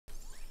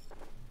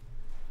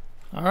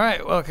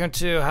Alright, welcome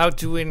to How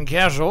to Win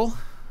Casual.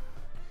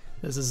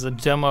 This is a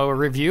demo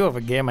review of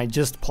a game I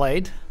just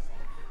played.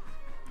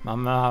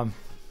 I'm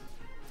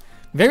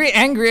very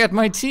angry at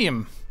my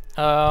team.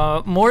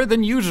 More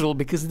than usual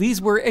because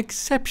these were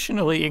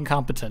exceptionally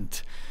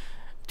incompetent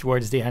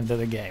towards the end of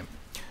the game.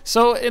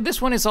 So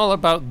this one is all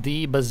about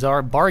the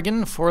Bazaar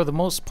bargain for the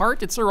most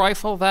part. It's a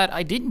rifle that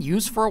I didn't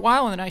use for a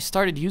while, and then I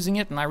started using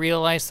it and I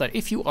realized that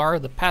if you are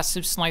the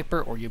passive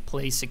sniper or you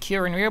play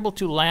secure and you're able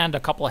to land a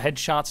couple of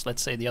headshots,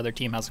 let's say the other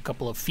team has a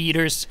couple of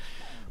feeders,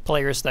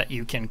 players that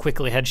you can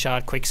quickly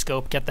headshot, quick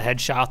scope, get the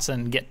headshots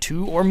and get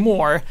 2 or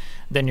more,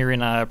 then you're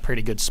in a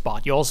pretty good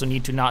spot. You also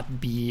need to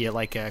not be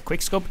like a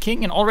quick scope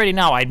king, and already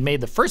now I'd made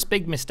the first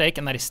big mistake,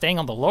 and that is staying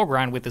on the low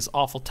ground with this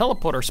awful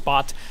teleporter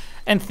spot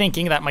and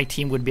thinking that my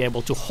team would be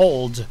able to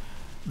hold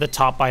the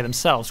top by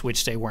themselves,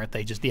 which they weren't.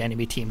 The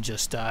enemy team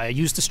just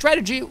used the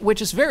strategy,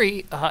 which is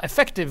very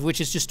effective, which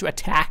is just to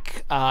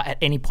attack at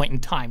any point in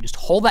time. Just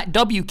hold that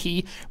W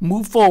key,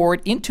 move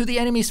forward into the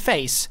enemy's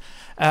face,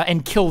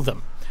 and kill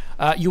them.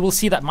 You will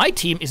see that my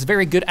team is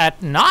very good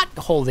at not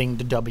holding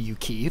the W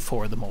key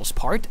for the most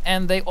part,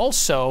 and they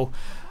also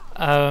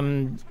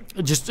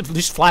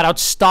just flat out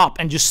stop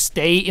and just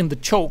stay in the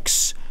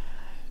chokes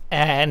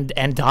and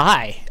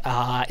die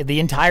the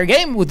entire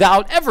game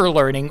without ever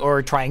learning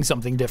or trying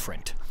something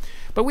different.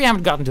 But we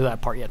haven't gotten to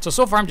that part yet.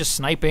 So far I'm just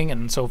sniping,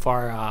 and so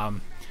far I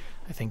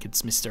think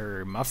it's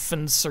Mr.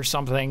 Muffins or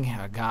something,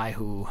 a guy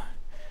who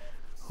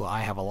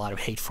I have a lot of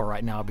hate for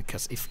right now,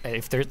 because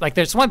if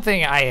there's one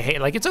thing I hate,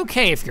 like, it's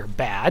okay if you're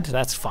bad,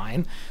 that's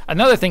fine.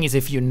 Another thing is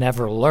if you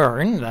never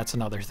learn, that's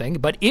another thing.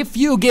 But if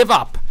you give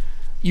up,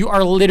 you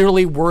are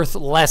literally worth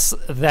less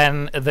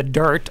than the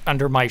dirt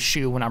under my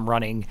shoe when I'm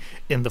running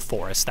in the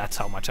forest. That's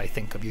how much I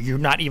think of you. You're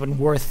not even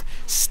worth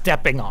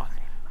stepping on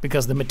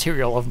because the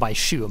material of my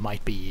shoe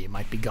might be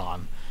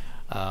gone.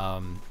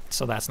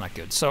 So that's not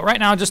good. So right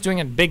now I'm just doing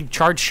a big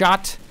charge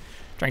shot,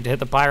 trying to hit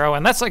the pyro,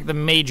 and that's like the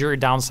major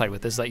downside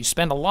with this, that you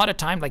spend a lot of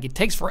time, like it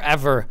takes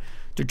forever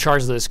to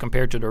charge this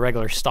compared to the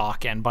regular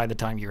stock, and by the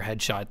time you're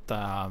headshot,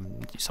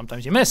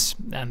 sometimes you miss,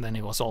 and then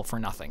it was all for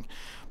nothing.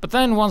 But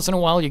then once in a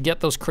while you get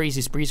those crazy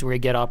sprees where you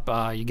get up,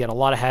 you get a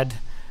lot of head,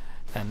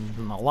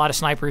 and a lot of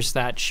snipers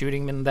that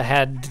shooting in the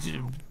head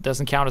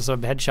doesn't count as a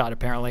headshot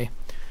apparently.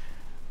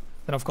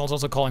 Then of course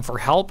also calling for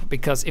help,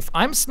 because if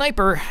I'm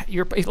sniper,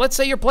 let's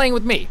say you're playing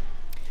with me.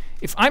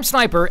 If I'm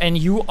sniper and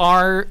you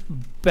are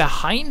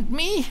behind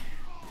me,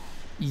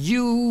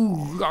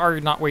 you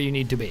are not where you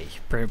need to be,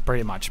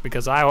 pretty much,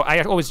 because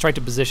I always try to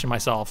position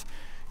myself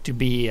to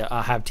be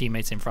have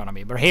teammates in front of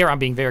me. But here I'm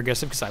being very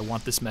aggressive because I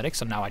want this medic,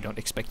 so now I don't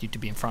expect you to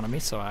be in front of me,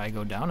 so I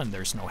go down and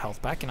there's no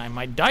health back, and I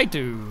might die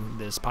to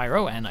this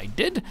pyro, and I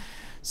did.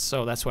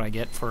 So that's what I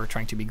get for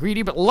trying to be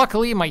greedy. But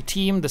luckily my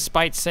team,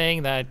 despite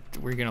saying that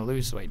we're gonna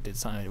lose, wait,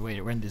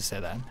 when did it say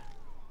that?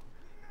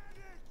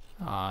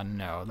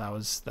 No, that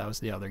was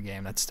the other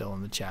game. That's still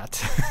in the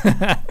chat.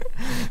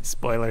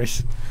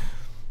 Spoilers.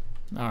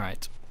 All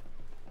right.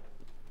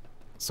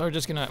 So we're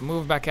just gonna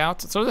move back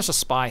out. So there's a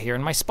spy here,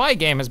 and my spy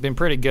game has been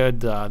pretty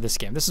good this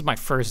game. This is my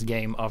first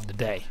game of the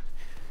day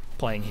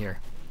playing here,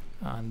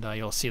 and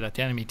you'll see that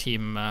the enemy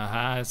team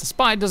the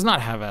spy does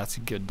not have a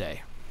good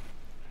day.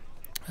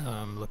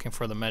 Looking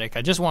for the medic.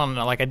 I just wanted,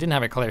 I didn't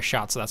have a clear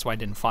shot, so that's why I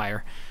didn't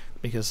fire.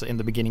 Because in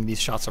the beginning these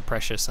shots are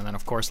precious, and then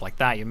of course like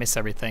that you miss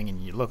everything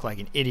and you look like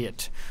an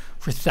idiot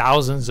for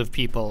thousands of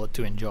people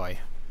to enjoy.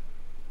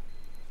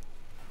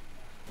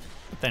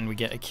 But then we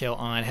get a kill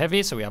on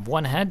heavy, so we have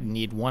 1 head,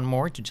 need 1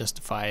 more to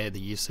justify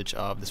the usage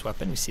of this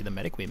weapon. We see the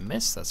medic, we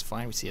miss, that's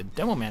fine. We see a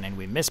demo man and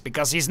we miss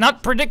because he's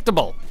not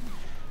predictable.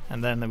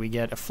 And then we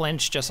get a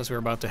flinch just as we're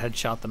about to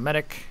headshot the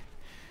medic.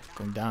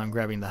 Going down,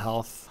 grabbing the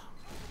health.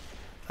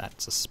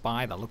 That's a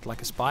spy, that looked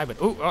like a spy, but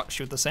oh,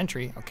 shoot the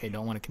sentry. Okay,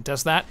 don't want to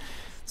contest that.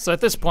 So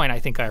at this point, I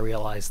think I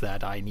realized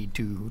that I need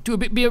to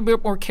be a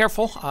bit more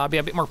careful, be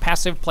a bit more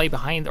passive, play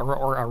behind or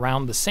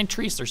around the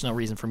sentries. There's no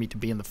reason for me to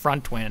be in the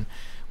front when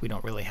we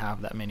don't really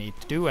have that many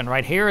to do. And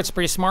right here, it's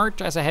pretty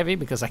smart as a heavy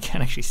because I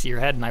can't actually see your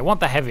head. And I want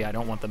the heavy, I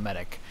don't want the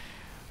medic.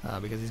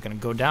 Because he's going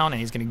to go down and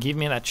he's going to give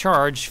me that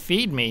charge,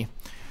 feed me.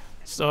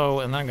 So,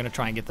 and then I'm going to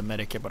try and get the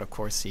medic here, but of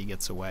course he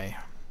gets away.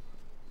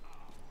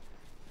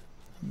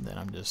 And then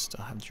I'm just,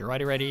 have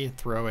Girardi ready,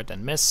 throw it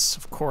and miss,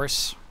 of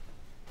course.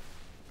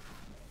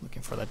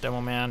 Looking for that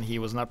demo man. He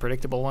was not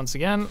predictable once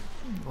again.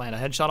 Land a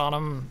headshot on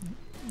him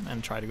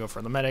and try to go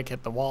for the medic,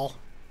 hit the wall.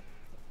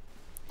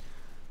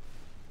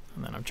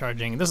 And then I'm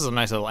charging. This is a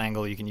nice little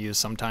angle you can use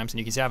sometimes. And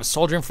you can see I have a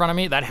soldier in front of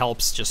me. That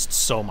helps just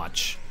so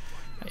much.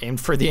 I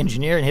aimed for the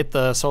engineer and hit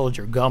the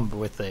soldier gumb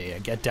with a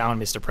get down,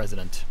 Mr.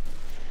 President.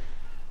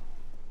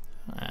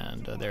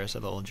 And there's a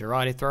little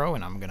Girardi throw,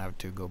 and I'm going to have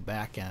to go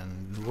back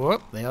and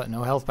whoop.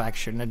 No health back.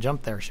 Shouldn't have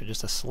jumped there. Should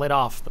just have slid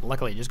off. But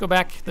luckily, just go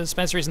back. The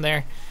dispenser isn't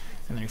there.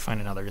 And then you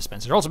find another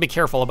dispenser. Also be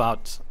careful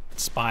about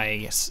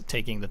spies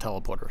taking the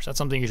teleporters. That's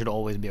something you should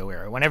always be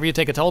aware of. Whenever you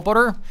take a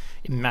teleporter,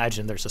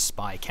 imagine there's a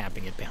spy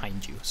camping it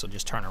behind you. So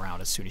just turn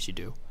around as soon as you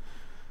do.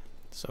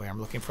 So here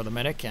I'm looking for the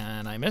medic,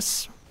 and I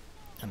miss.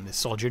 And the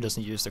soldier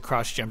doesn't use the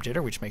crouch jump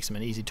jitter, which makes him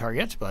an easy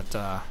target, but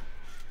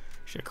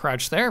should have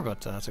crouched there,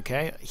 but that's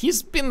okay.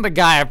 He's been the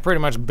guy I've pretty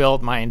much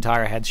built my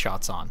entire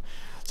headshots on.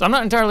 So I'm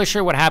not entirely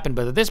sure what happened,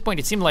 but at this point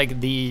it seemed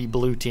like the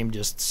blue team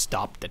just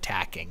stopped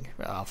attacking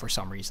for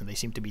some reason. They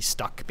seem to be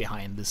stuck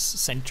behind this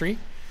sentry,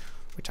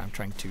 which I'm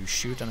trying to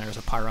shoot, and there's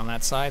a pyro on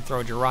that side.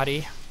 Throw a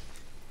Girardi,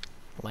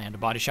 land a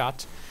body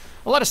shot.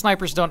 A lot of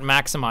snipers don't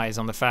maximize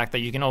on the fact that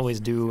you can always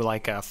do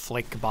like a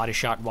flick body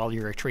shot while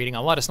you're retreating.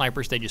 A lot of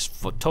snipers, they just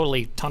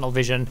totally tunnel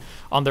vision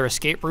on their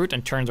escape route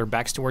and turn their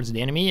backs towards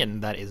the enemy,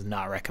 and that is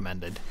not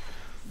recommended.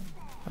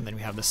 And then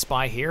we have the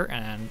spy here,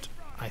 and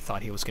I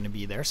thought he was going to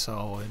be there,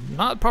 so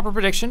not proper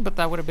prediction, but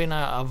that would have been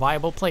a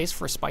viable place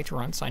for a spy to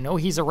run. So I know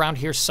he's around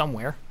here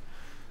somewhere.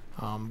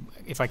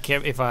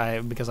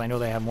 Because I know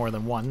they have more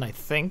than one, I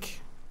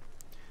think.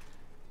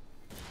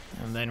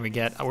 And then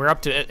we're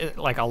up to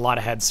like a lot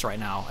of heads right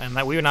now, and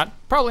that we would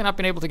probably not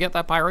been able to get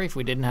that pyro if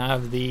we didn't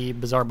have the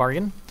Bazaar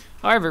bargain.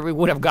 However, we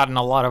would have gotten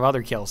a lot of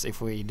other kills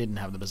if we didn't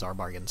have the Bazaar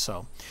bargain.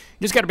 So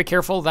you just got to be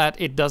careful that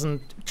it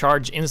doesn't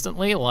charge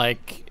instantly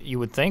like you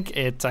would think.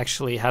 It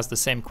actually has the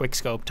same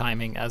quickscope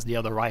timing as the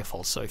other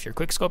rifles. So if you're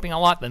quickscoping a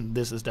lot, then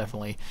this is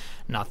definitely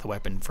not the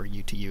weapon for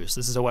you to use.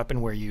 This is a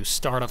weapon where you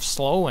start off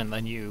slow and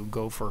then you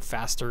go for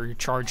faster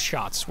charge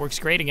shots. Works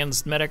great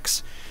against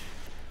medics.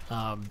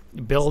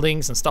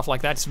 Buildings and stuff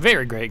like that. It's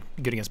very good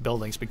against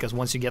buildings because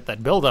once you get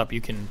that build up,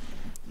 you can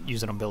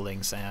use it on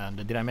buildings. And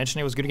did I mention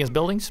it was good against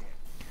buildings?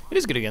 It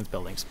is good against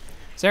buildings.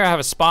 So there I have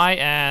a spy,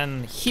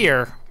 and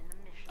here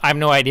I have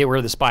no idea where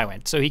the spy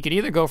went. So he could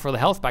either go for the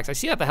health packs. I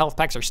see that the health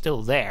packs are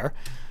still there.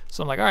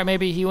 So I'm like, all right,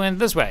 maybe he went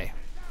this way.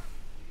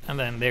 And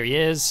then there he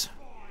is.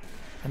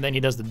 And then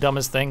he does the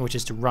dumbest thing, which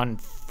is to run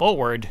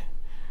forward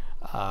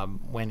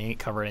when he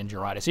covered in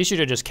Girardi. So he should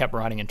have just kept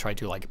running and tried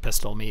to like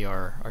pistol me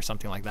or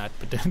something like that.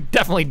 But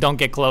definitely don't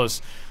get close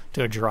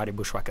to a Girardi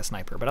Bushwhacker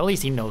sniper. But at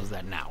least he knows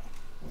that now.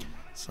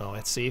 So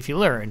let's see if he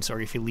learns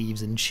or if he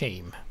leaves in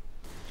shame.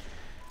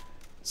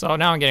 So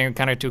now I'm getting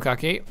kind of too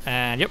cocky,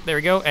 and yep, there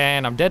we go,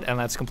 and I'm dead, and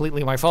that's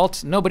completely my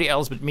fault. Nobody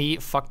else but me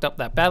fucked up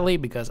that badly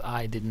because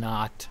I did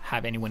not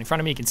have anyone in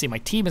front of me. You can see my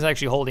team is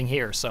actually holding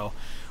here, so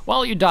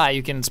while you die,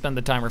 you can spend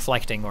the time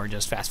reflecting or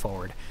just fast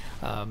forward.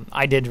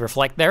 I did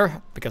reflect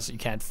there because you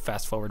can't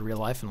fast forward real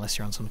life unless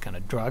you're on some kind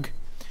of drug.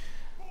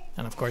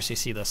 And of course you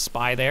see the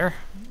spy there.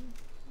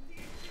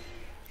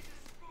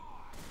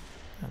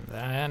 And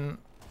then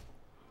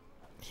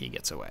he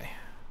gets away.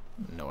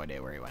 No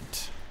idea where he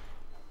went.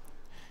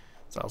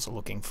 So I was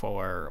looking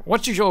for,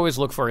 what you should always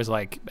look for is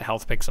like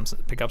health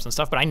pickups and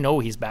stuff, but I know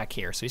he's back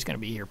here, so he's going to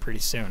be here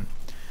pretty soon.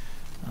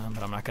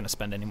 But I'm not going to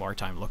spend any more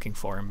time looking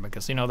for him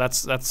because, you know,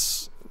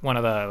 that's one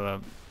of the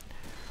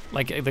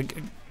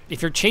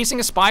if you're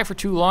chasing a spy for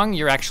too long,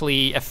 you're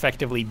actually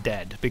effectively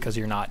dead because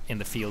you're not in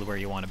the field where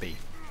you want to be.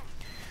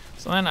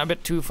 So then a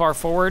bit too far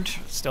forward,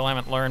 still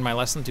haven't learned my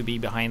lesson to be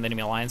behind the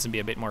enemy lines and be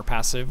a bit more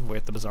passive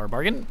with the Bazaar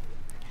bargain.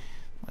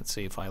 Let's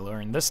see if I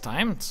learn this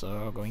time.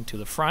 So going to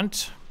the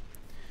front.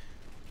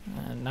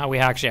 And now we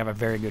actually have a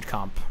very good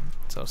comp.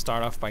 So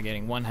start off by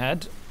getting one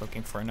head,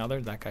 looking for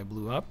another. That guy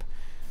blew up.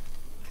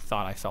 I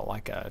thought I felt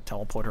like a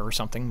teleporter or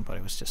something, but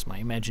it was just my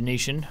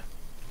imagination.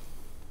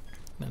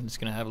 I'm just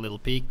gonna have a little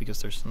peek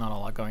because there's not a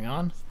lot going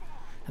on.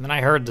 And then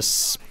I heard the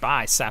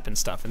spy sapping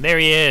stuff, and there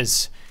he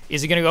is.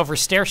 Is he gonna go for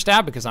stair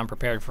stab? Because I'm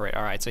prepared for it.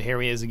 All right, so here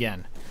he is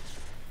again,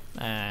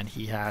 and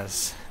he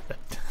has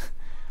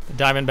the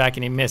diamond back,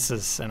 and he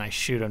misses, and I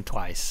shoot him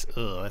twice.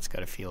 Ugh, that's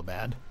gotta feel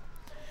bad.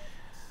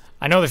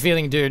 I know the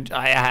feeling, dude.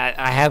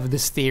 I have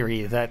this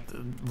theory that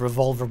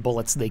revolver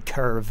bullets, they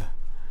curve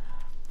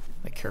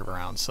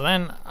around. So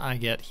then I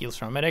get heals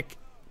from a medic,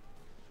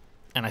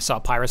 and I saw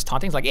Pyrus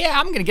taunting. He's like, yeah,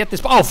 I'm gonna get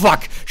this. Oh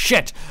fuck,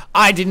 shit!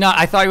 I did not.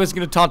 I thought he was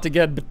gonna taunt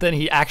again, but then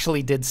he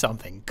actually did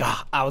something.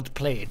 Gah,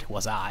 outplayed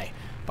was I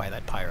by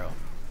that pyro.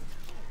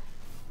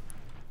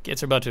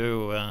 Kids are about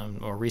to,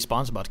 or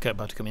respawn's about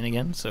to come in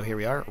again. So here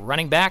we are,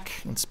 running back,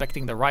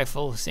 inspecting the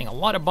rifle, seeing a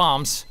lot of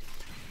bombs.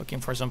 Looking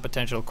for some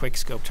potential quick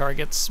scope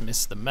targets.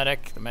 Missed the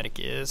medic. The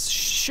medic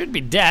should be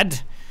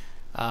dead.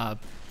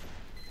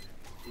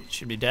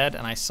 Should be dead.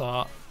 And I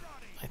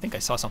think I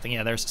saw something.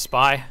 Yeah, there's a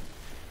spy.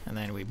 And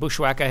then we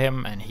bushwhack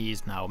him, and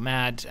he's now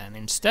mad. And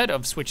instead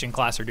of switching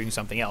class or doing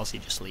something else, he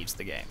just leaves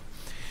the game.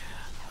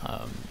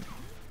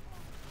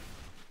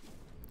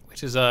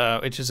 Which is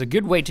a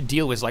good way to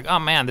deal with. Like, oh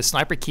man, the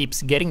sniper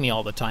keeps getting me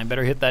all the time.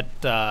 Better hit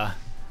that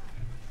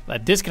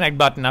disconnect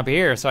button up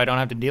here so I don't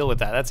have to deal with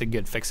that. That's a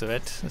good fix of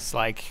it. It's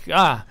like,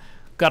 got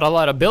a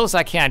lot of bills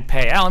I can't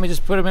pay. Let me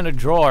just put them in a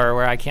drawer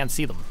where I can't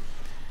see them.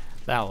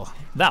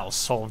 That'll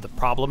solve the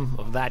problem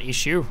of that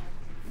issue.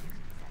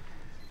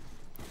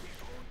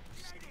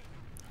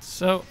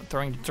 So,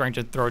 trying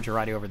to throw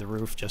Girardi over the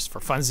roof just for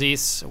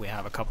funsies. We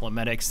have a couple of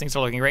medics. Things are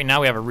looking great.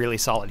 Now we have a really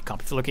solid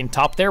comp. If you're looking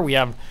top there, we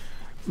have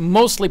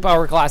mostly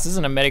power classes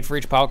and a medic for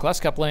each power class,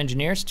 a couple of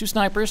engineers, 2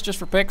 snipers just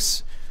for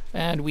picks.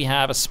 And we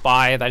have a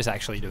spy that is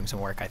actually doing some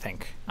work, I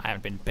think. I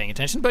haven't been paying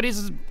attention, but he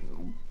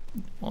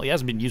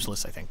hasn't been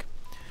useless, I think.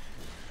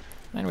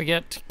 Then we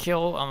get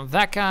kill on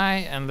that guy,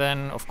 and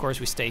then of course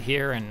we stay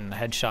here, and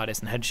headshot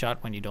isn't headshot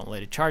when you don't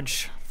let it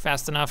charge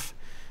fast enough.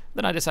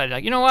 Then I decided,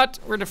 like, you know what?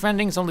 We're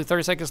defending. It's only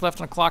 30 seconds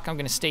left on the clock. I'm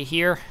gonna stay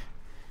here.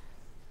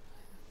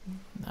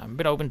 I'm a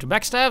bit open to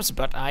backstabs,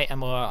 but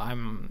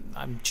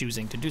I'm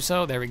choosing to do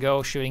so. There we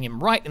go, shooting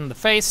him right in the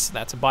face.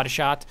 That's a body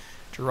shot.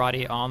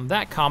 Girardi on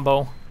that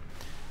combo.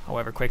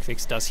 However, quick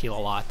fix does heal a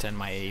lot, and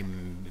my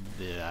aim,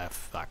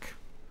 fuck.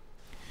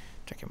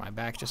 Checking my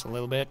back just a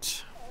little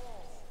bit.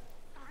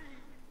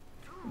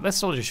 This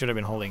soldier should have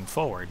been holding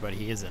forward, but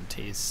he isn't.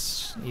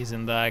 He's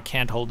in the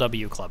can't hold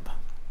W club.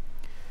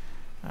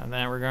 And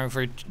then we're going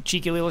for a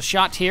cheeky little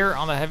shot here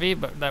on the heavy,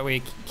 but that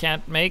we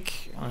can't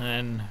make. And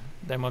then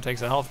Demo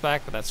takes the health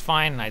back, but that's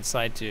fine. I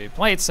decide to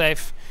play it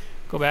safe,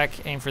 go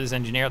back, aim for this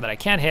engineer that I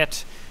can't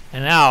hit.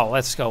 And now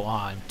let's go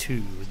on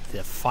to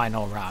the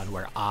final round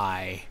where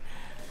I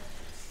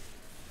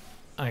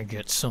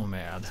get so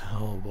mad.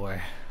 Oh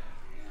boy.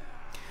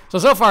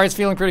 So far it's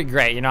feeling pretty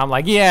great. You know, I'm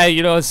like, yeah,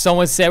 you know,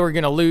 someone said we're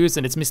gonna lose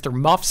and it's Mr.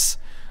 Muffs.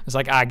 It's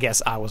like, I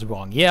guess I was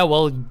wrong. Yeah,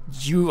 well,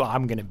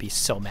 I'm gonna be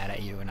so mad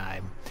at you, and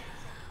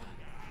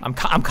I'm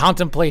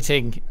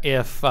contemplating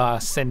if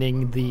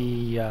sending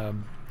the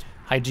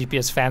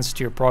HiGPS fans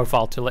to your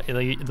profile to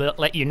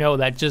let you know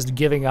that just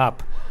giving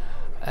up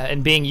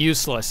and being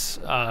useless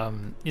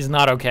is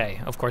not okay.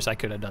 Of course, I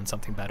could have done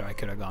something better. I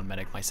could have gone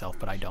medic myself,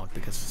 but I don't,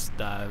 because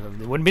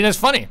it wouldn't be as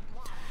funny.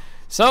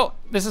 So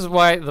this is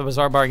why the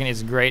Bazaar bargain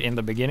is great in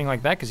the beginning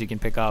like that, because you can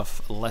pick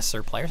off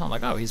lesser players. I'm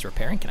like, oh, he's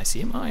repairing. Can I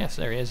see him? Oh, yes,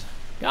 there he is.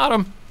 Got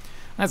him.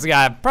 That's the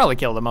guy I probably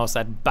killed the most,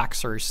 that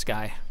Baxter's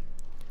guy.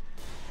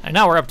 And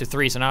now we're up to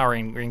 3, so now we're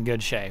in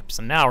good shape.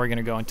 So now we're going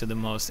to go into the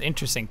most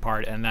interesting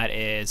part, and that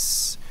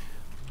is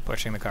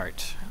pushing the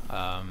cart.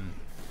 I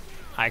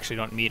actually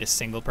don't meet a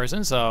single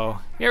person, so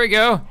here we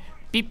go.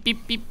 Beep,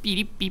 beep, beep,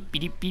 beep, beep,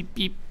 beep, beep,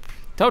 beep.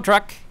 Tow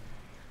truck.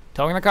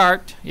 Towing the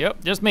cart.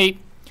 Yep, just me.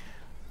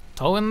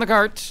 Towing the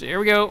cart. Here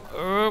we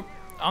go.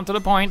 Onto the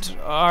point.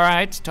 All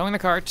right, towing the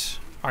cart.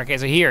 Okay,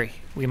 so here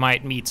we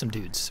might meet some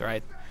dudes,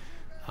 right?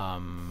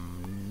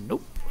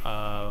 Nope.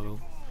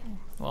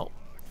 Well,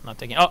 not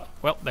taking. Oh,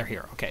 well, they're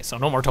here. Okay, so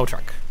no more tow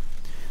truck.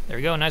 There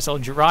we go. Nice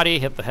old Girardi.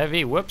 Hit the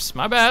heavy. Whoops,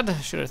 my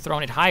bad. Should have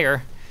thrown it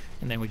higher.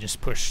 And then we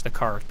just push the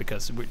cart,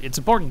 because it's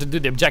important to do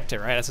the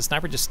objective, right? As a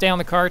sniper, just stay on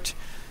the cart.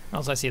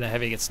 Once I see the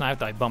heavy get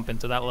sniped, I bump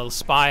into that little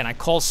spy, and I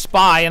call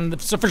spy. And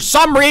so for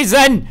some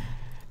reason,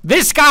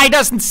 this guy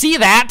doesn't see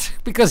that,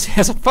 because he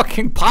has a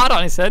fucking pot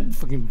on his head.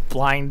 Fucking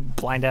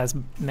blind ass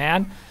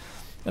man.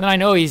 And then I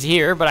know he's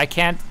here, but I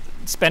can't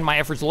spend my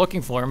efforts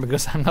looking for him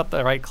because I'm not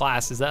the right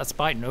class. Is that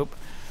spy? Nope.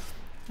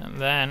 And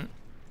then,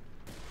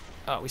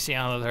 oh, we see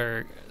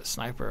another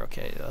sniper.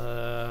 Okay,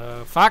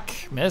 fuck,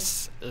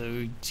 miss.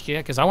 Yeah,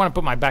 because I want to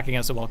put my back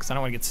against the wall, because I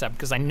don't want to get stabbed,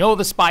 because I know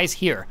the spy's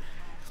here.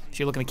 If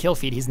you look in the kill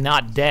feed, he's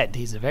not dead.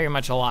 He's very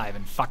much alive.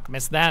 And fuck,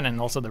 miss that.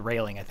 And also the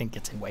railing, I think,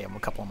 gets in way of a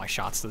couple of my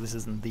shots, so this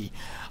isn't the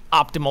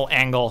optimal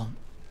angle.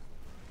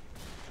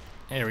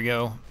 There we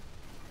go.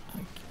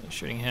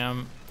 Shooting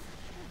him.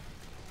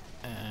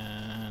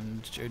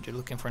 And you're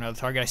looking for another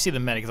target. I see the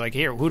medic. It's like,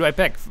 here, who do I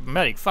pick?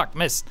 Medic, fuck,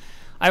 miss.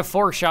 I have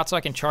 4 shots, so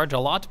I can charge a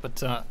lot,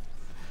 but all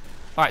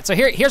right, so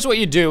here's what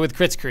you do with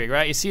Kritzkrieg,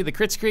 right? You see the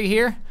Kritzkrieg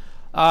here?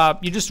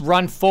 You just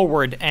run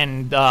forward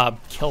and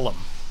kill them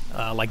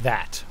like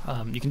that.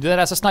 You can do that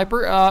as a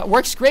sniper.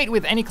 Works great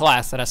with any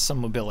class that has some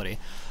mobility.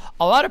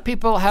 A lot of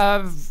people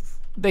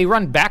they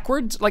run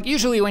backwards. Like,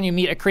 usually when you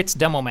meet a Kritz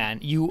demo man,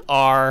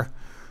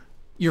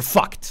 you're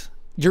fucked.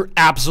 You're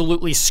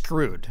absolutely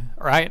screwed,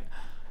 right?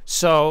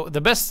 So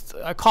the best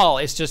call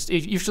is just,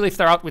 usually if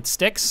they're out with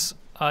sticks,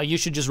 you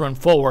should just run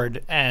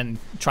forward and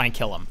try and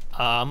kill them.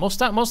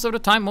 Most of the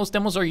time, most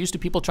demos are used to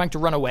people trying to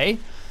run away,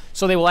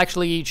 so they will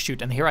actually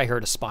shoot. And here I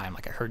heard a spy. I'm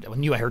like, I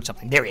knew I heard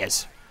something. There he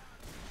is.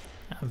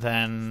 And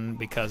then,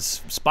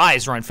 because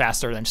spies run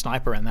faster than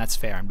sniper, and that's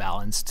fair and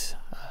balanced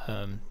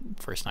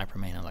for a sniper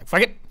main, I'm like,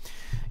 fuck it.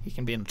 He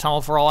can be in the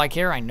tunnel for all I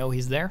care. I know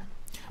he's there.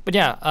 But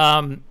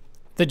yeah,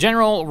 the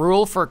general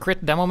rule for a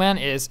crit demo man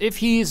is, if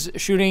he's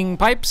shooting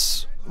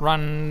pipes,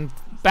 run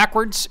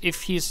backwards.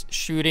 If he's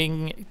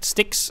shooting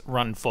sticks,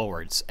 run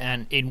forwards.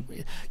 And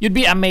you'd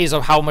be amazed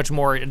of how much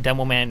more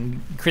demo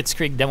man,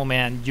 Kritzkrieg demo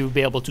man, you'd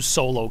be able to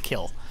solo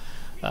kill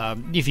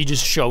if you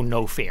just show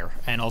no fear.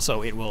 And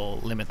also it will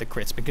limit the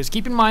crits, because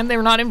keep in mind,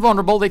 they're not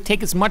invulnerable. They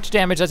take as much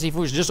damage as if it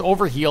was just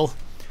overheal.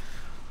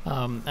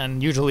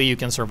 And usually you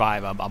can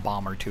survive a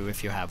bomb or two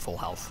if you have full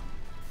health.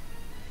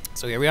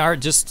 So here we are,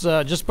 just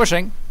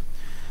pushing.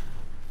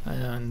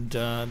 And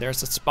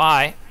there's a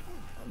spy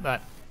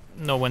that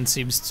no one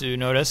seems to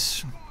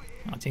notice.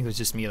 I think it was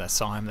just me that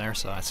saw him there,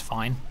 so that's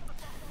fine.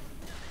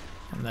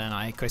 And then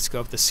I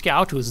scope the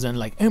scout, who's then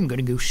like, I'm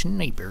gonna go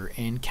sniper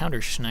and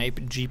counter snipe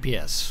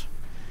GPS.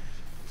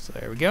 So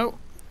there we go.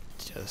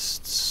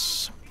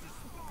 Just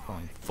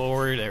going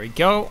forward. There we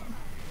go.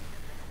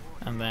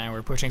 And then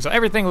we're pushing. So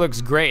everything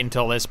looks great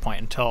until this point.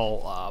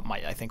 Until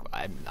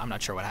I'm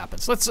not sure what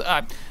happens. Let's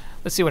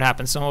see what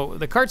happens. So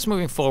the cart's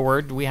moving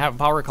forward. We have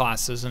power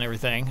classes and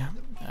everything.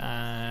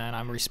 And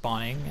I'm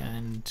respawning,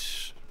 and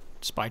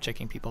spy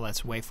checking people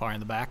that's way far in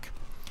the back.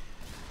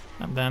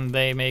 And then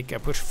they make a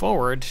push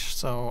forward.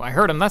 So I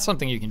heard him. That's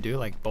something you can do,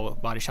 like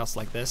body shots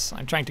like this.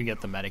 I'm trying to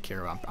get the medic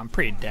here. I'm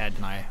pretty dead,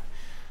 and I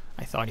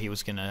thought he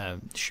was gonna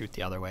shoot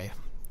the other way.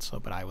 So,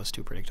 but I was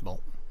too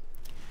predictable.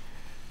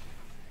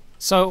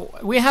 So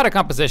we had a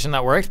composition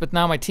that works, but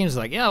now my team's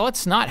like, yeah,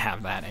 let's not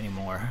have that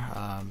anymore.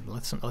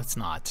 Let's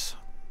not.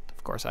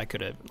 Of course, I could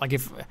have, like,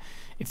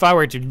 if I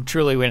were to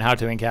truly win How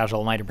to Win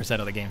Casual, 90%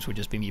 of the games would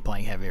just be me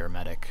playing heavy or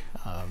medic.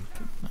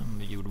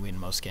 You would win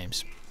most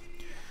games.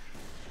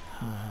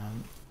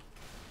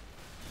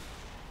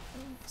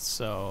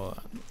 So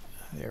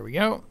there we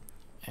go.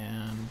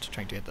 And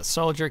trying to hit the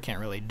soldier, can't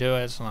really do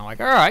it. So I'm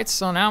like, all right,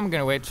 so now I'm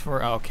gonna wait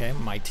for, okay,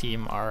 my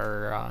team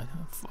are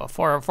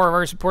four of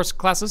our support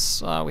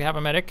classes. We have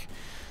a medic.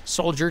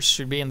 Soldier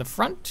should be in the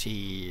front.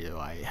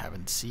 I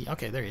haven't seen,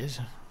 okay, there he is.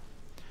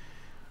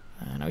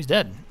 Now he's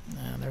dead.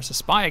 And there's a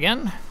spy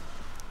again.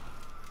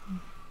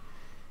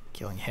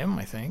 Killing him,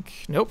 I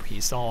think. Nope,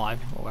 he's still alive.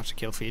 We'll watch the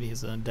kill feed.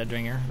 He's a dead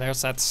ringer.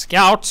 There's that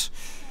scout.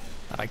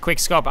 I quick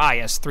scope. Ah,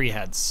 yes, 3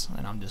 heads.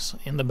 And I'm just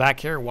in the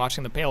back here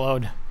watching the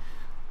payload.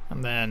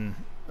 And then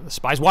the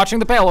spy's watching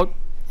the payload.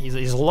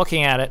 He's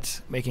looking at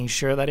it, making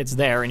sure that it's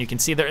there. And you can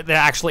see there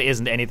actually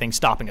isn't anything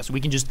stopping us.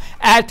 We can just,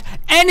 at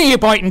any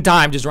point in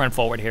time, just run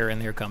forward here. And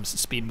here comes the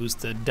speed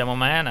boosted demo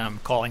man. I'm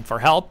calling for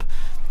help.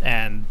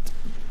 And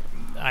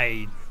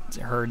I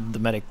heard the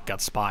medic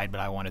got spied,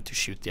 but I wanted to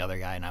shoot the other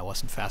guy, and I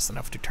wasn't fast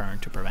enough to turn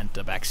to prevent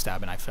the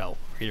backstab, and I felt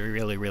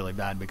really, really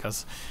bad,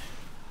 because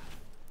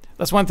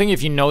that's one thing.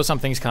 If you know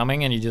something's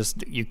coming and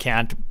you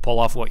can't pull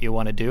off what you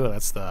want to do,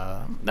 that's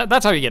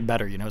how you get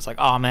better. You know, it's like,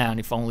 oh man,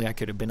 if only I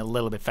could have been a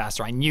little bit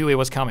faster. I knew it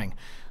was coming.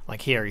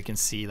 Like here, you can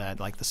see that,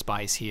 like, the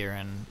spy's here,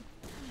 and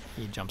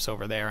he jumps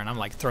over there, and I'm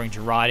like throwing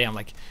Girardi. I'm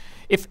like,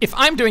 if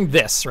I'm doing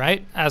this,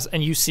 right,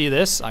 and you see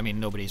this, I mean,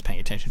 nobody's paying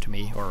attention to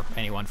me, or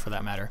anyone for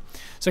that matter.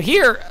 So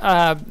here,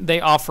 they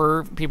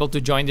offer people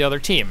to join the other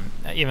team,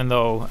 even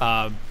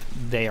though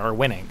they are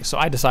winning. So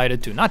I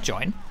decided to not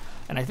join.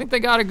 And I think they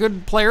got a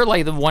good player,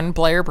 like the one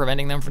player,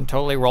 preventing them from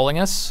totally rolling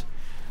us,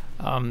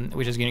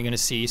 which is you're going to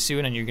see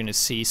soon, and you're going to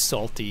see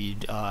salty.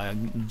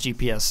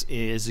 GPS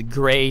is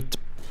great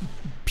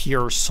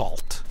pure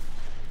salt,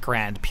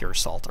 grand pure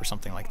salt, or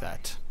something like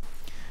that.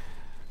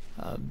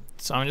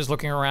 So I'm just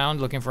looking around,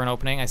 looking for an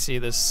opening. I see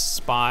this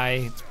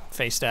spy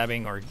face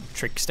stabbing or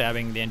trick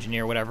stabbing the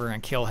engineer, whatever,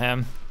 and kill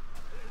him.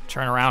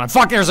 Turn around, and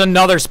fuck, there's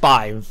another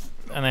spy.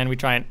 And then we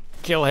try and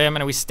kill him,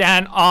 and we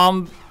stand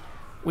on...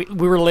 We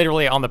were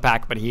literally on the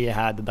pack, but he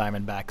had the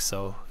diamond back,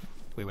 so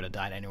we would have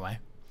died anyway.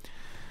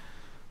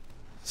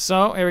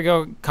 So, here we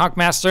go, Conk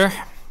Master.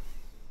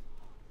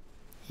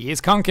 He is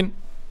conking.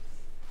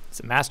 It's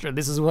a master.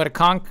 This is what a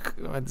conk,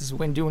 this is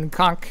when doing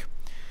conk.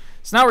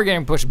 So now we're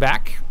getting pushed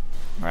back.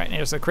 All right,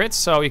 here's the crits,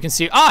 so you can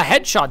see,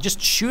 headshot,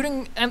 just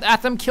shooting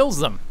at them kills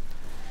them.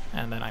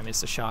 And then I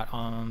missed a shot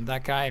on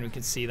that guy, and we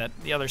can see that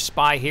the other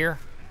spy here,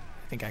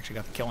 I think I actually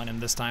got the kill on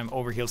him this time,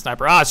 overheal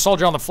sniper.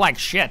 Soldier on the flank,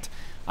 shit.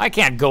 I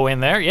can't go in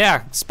there.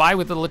 Yeah, spy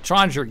with the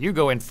Latronger, you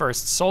go in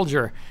first.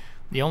 Soldier,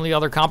 the only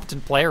other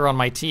competent player on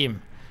my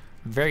team.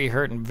 Very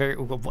hurt and very...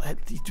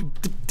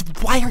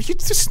 Why are you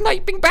just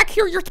sniping back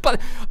here?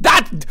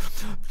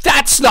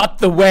 That's not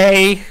the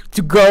way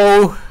to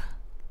go.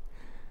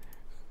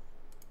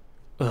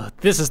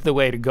 This is the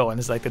way to go. And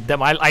it's like the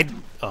demo.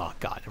 Oh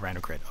god, a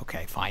random crit.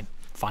 Okay, fine.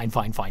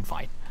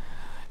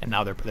 And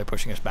now they're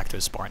pushing us back to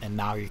the spawn, and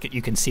now you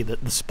can see the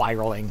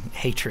spiraling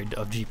hatred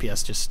of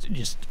GPS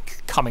just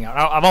coming out.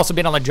 I've also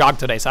been on the jog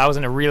today, so I was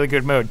in a really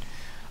good mood.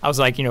 I was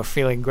like,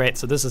 feeling great.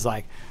 So this is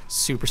like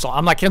super solid.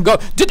 I'm like, go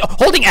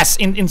holding S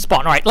in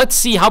spawn. All right, let's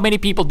see how many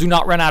people do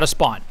not run out of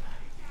spawn.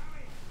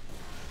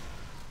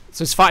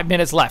 So it's 5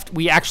 minutes left.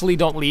 We actually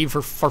don't leave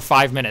for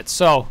 5 minutes.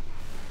 So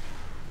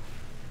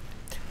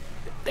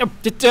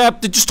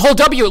just hold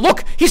W.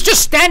 Look, he's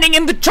just standing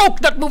in the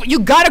choke. Not moving. You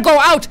gotta go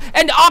out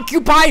and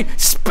occupy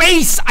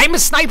space. I'm a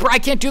sniper. I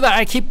can't do that.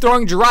 I keep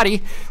throwing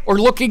Girardi or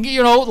looking,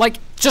 like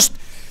just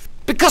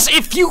because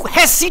if you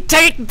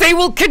hesitate, they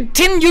will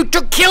continue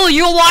to kill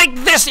you like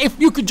this. If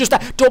you could just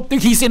don't.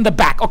 He's in the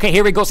back. Okay,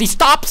 here he goes. He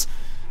stops.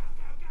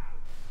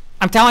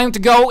 I'm telling him to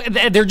go.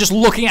 They're just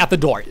looking at the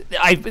door.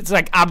 It's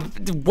like,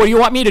 what do you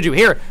want me to do?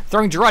 Here,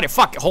 throwing Girardi.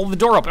 Fuck, hold the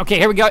door open. Okay,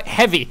 here we go.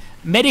 Heavy.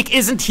 Medic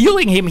isn't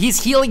healing him.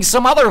 He's healing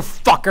some other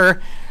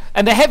fucker.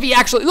 And the heavy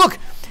actually, look,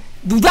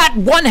 that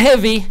one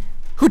heavy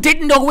who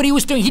didn't know what he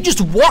was doing, he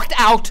just walked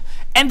out,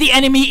 and the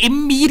enemy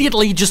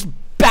immediately just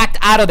backed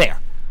out of there.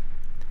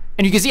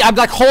 And you can see, I'm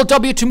like, hold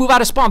W to move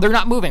out of spawn. They're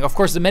not moving. Of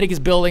course, the medic is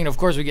building, and of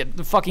course, we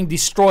get fucking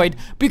destroyed.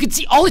 But you can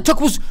see, all it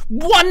took was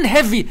one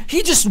heavy.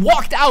 He just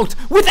walked out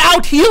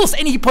without heals,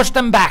 and he pushed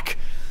them back.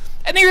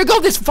 And there you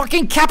go, this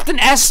fucking Captain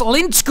S,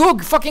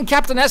 Lindskog, fucking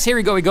Captain S. Here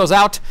we go, he goes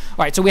out.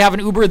 All right, so we have an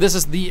Uber. This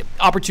is the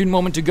opportune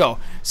moment to go.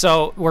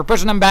 So we're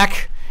pushing them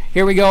back.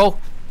 Here we go.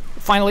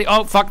 Finally,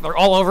 oh, fuck, they're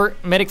all over.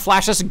 Medic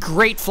flashes,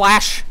 great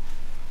flash.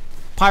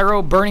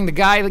 Pyro burning the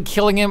guy,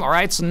 killing him. All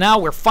right, so now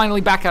we're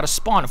finally back out of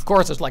spawn. Of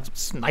course, there's like some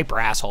sniper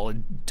asshole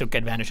and took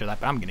advantage of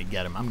that, but I'm gonna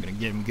get him. I'm gonna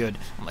get him good.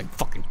 I'm like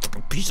fucking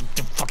piece of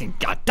fucking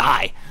god,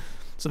 die.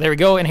 So there we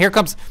go, and here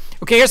comes.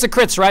 Okay, here's the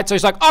crits, right? So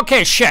he's like,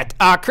 okay, shit,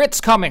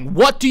 crits coming.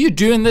 What do you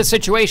do in this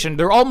situation?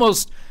 They're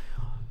almost.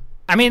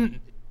 I mean,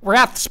 we're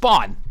at the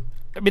spawn.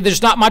 I mean,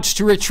 there's not much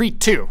to retreat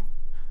to.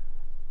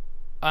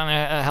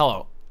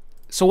 Hello.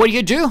 So what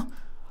do?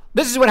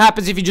 This is what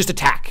happens if you just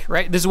attack,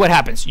 right? This is what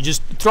happens. You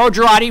just throw a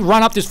Girardi,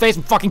 run up to his face,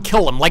 and fucking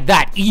kill him like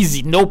that.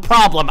 Easy, no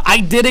problem. I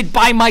did it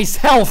by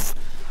myself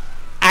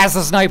as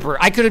a sniper.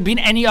 I could have been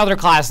any other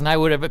class, and I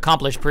would have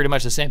accomplished pretty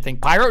much the same thing.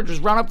 Pyro,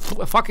 just run up,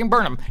 fucking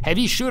burn him.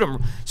 Heavy, shoot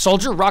him.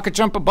 Soldier, rocket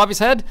jump above his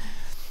head.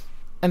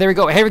 And there we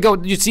go. Here we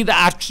go. You see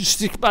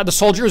the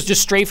soldier is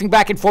just strafing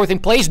back and forth in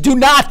place. Do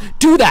not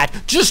do that.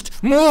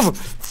 Just move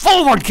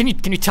forward. Can you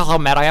tell how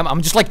mad I am?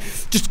 I'm just like,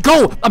 just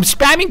go. I'm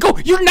spamming. Go.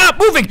 You're not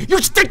moving.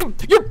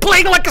 You're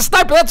playing like a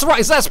sniper. That's right.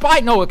 Is that a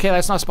spy? No. Okay,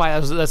 that's not a spy.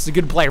 That's a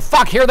good player.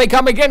 Fuck. Here they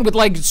come again with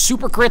like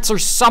super crits or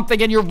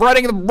something, and you're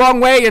running the wrong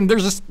way. And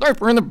there's a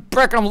sniper in the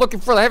back, and I'm looking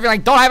for the heavy. I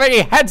don't have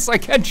any heads, so I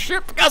can't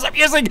shoot because I'm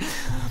using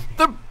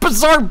the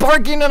Bazaar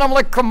bargain. And I'm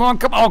like, come on.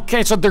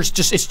 Okay, so it's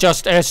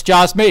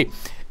just me.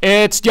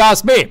 It's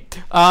just me.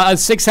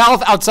 6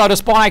 health outside of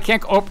spawn. I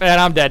can't. Oh, and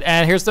I'm dead.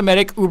 And here's the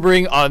medic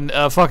Ubering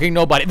on fucking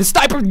nobody. The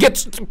sniper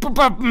gets.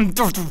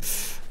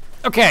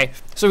 Okay,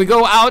 so we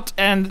go out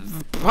and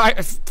I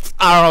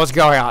don't know what's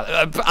going on.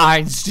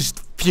 I'm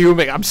just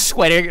fuming. I'm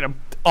sweating. And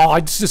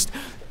it's just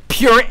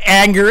pure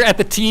anger at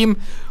the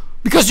team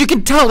because you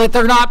can tell that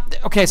they're not.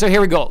 Okay, so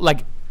here we go.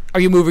 Like, are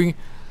you moving?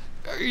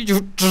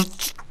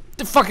 The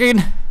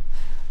fucking.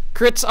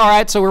 Crits,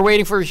 alright, so we're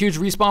waiting for a huge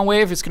respawn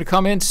wave. It's gonna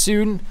come in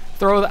soon.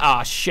 Throw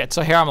the. Shit.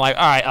 So here I'm like,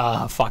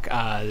 alright, fuck.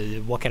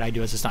 What can I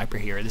do as a sniper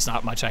here? There's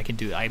not much I can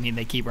do. I mean,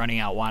 they keep running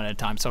out one at a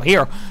time. So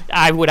here,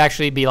 I would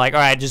actually be like,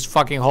 alright, just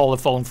fucking hold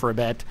the phone for a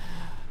bit.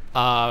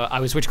 I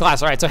would switch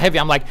class. Alright, so heavy,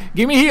 I'm like,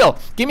 give me heal.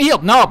 Give me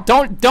heal. No,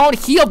 don't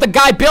heal the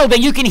guy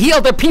building. You can heal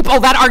the people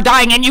that are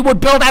dying, and you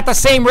would build at the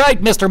same rate,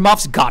 Mr.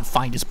 Muffs. God,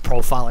 find his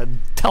profile and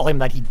tell him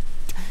that he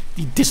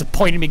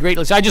disappointed me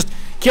greatly. So I just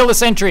kill the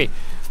sentry.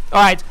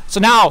 Alright, so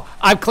now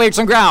I've cleared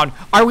some ground.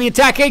 Are we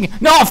attacking?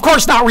 No, of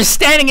course not. We're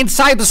standing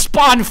inside the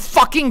spawn,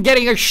 fucking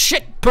getting our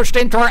shit pushed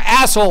into our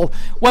asshole.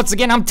 Once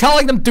again, I'm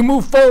telling them to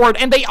move forward,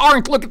 and they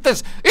aren't. Look at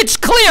this. It's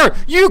clear.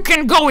 You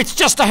can go. It's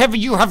just a heavy.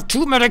 You have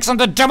 2 medics, and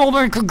the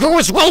devilman can go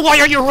as well. Why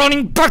are you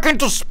running back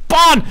into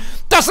spawn?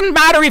 Doesn't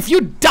matter if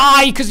you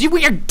die, because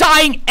we are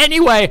dying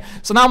anyway.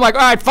 So now I'm like,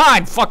 alright,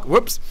 fine. Fuck.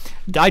 Whoops.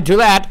 Died to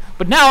that,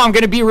 but now I'm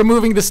going to be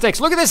removing the sticks.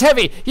 Look at this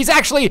heavy. He's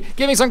actually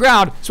giving some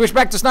ground. Switch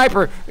back to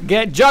sniper.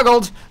 Get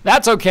juggled.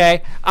 That's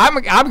okay.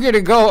 I'm going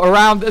to go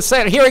around the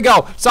set. Here we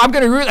go. So I'm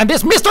going to and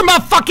this Mr.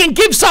 Motherfucking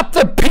gives up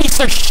the piece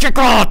of shit.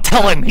 Oh,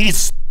 tell him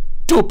he's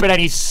stupid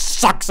and he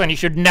sucks and he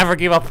should never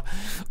give up.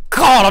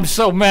 God, I'm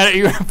so mad at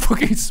you. I'm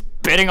fucking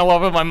spitting all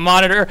over my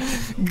monitor.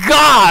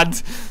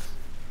 God.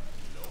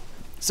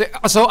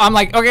 So I'm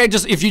like, okay,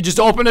 if you just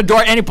open the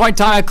door at any point in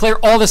time, I'll clear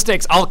all the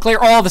sticks. I'll clear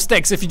all the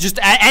sticks. If you just,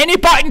 at any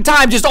point in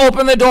time, just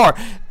open the door.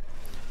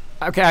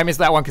 Okay, I missed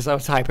that one because I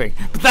was typing.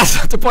 But that's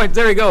not the point.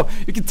 There you go.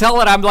 You can tell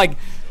that I'm like,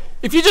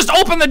 if you just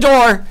open the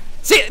door,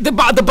 see, the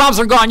bombs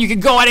are gone. You can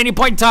go at any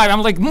point in time.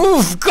 I'm like,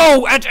 move,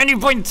 go at any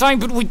point in time.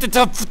 But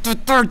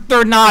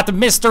they're not.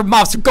 Mr.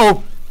 Muffs,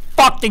 go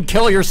fucking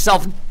kill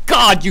yourself.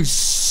 God, you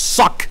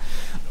suck.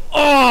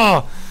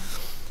 Oh.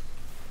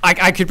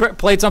 I could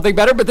play something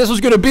better, but this was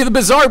going to be the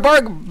Bazaar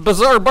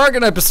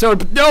bargain episode.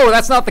 But no,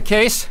 that's not the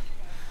case.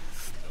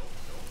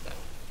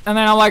 And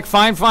then I'm like,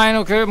 fine,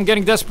 okay, I'm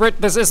getting desperate.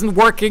 This isn't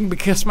working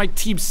because my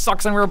team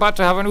sucks and we're about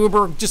to have an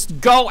Uber.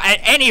 Just go at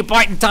any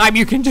point in time.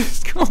 You can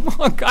just, come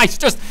on, guys,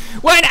 just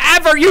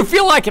whenever you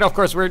feel like it. Of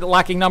course, we're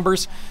lacking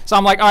numbers. So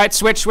I'm like, all right,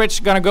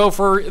 switch, gonna go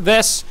for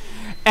this.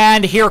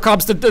 And here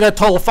comes the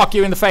total fuck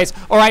you in the face.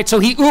 All right, so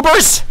he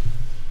Ubers,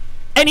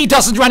 and he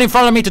doesn't run in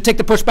front of me to take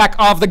the pushback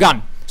of the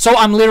gun. So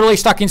I'm literally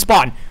stuck in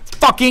spawn.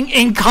 Fucking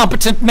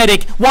incompetent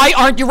medic. Why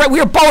aren't you right? We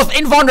are both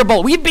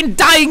invulnerable. We've been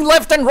dying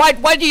left and right.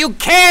 Why do you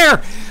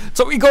care?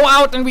 So we go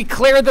out and we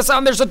clear this out.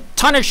 And there's a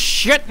ton of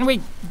shit. And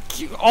we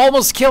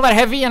almost kill that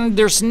heavy. And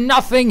there's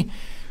nothing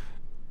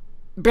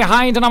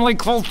behind. And I'm like,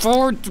 call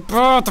forward.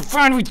 To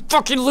find we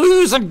fucking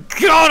lose. And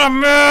God, I'm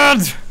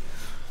mad.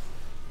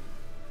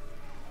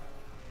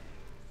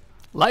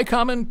 Like,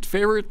 comment,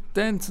 favorite,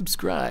 and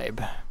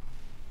subscribe.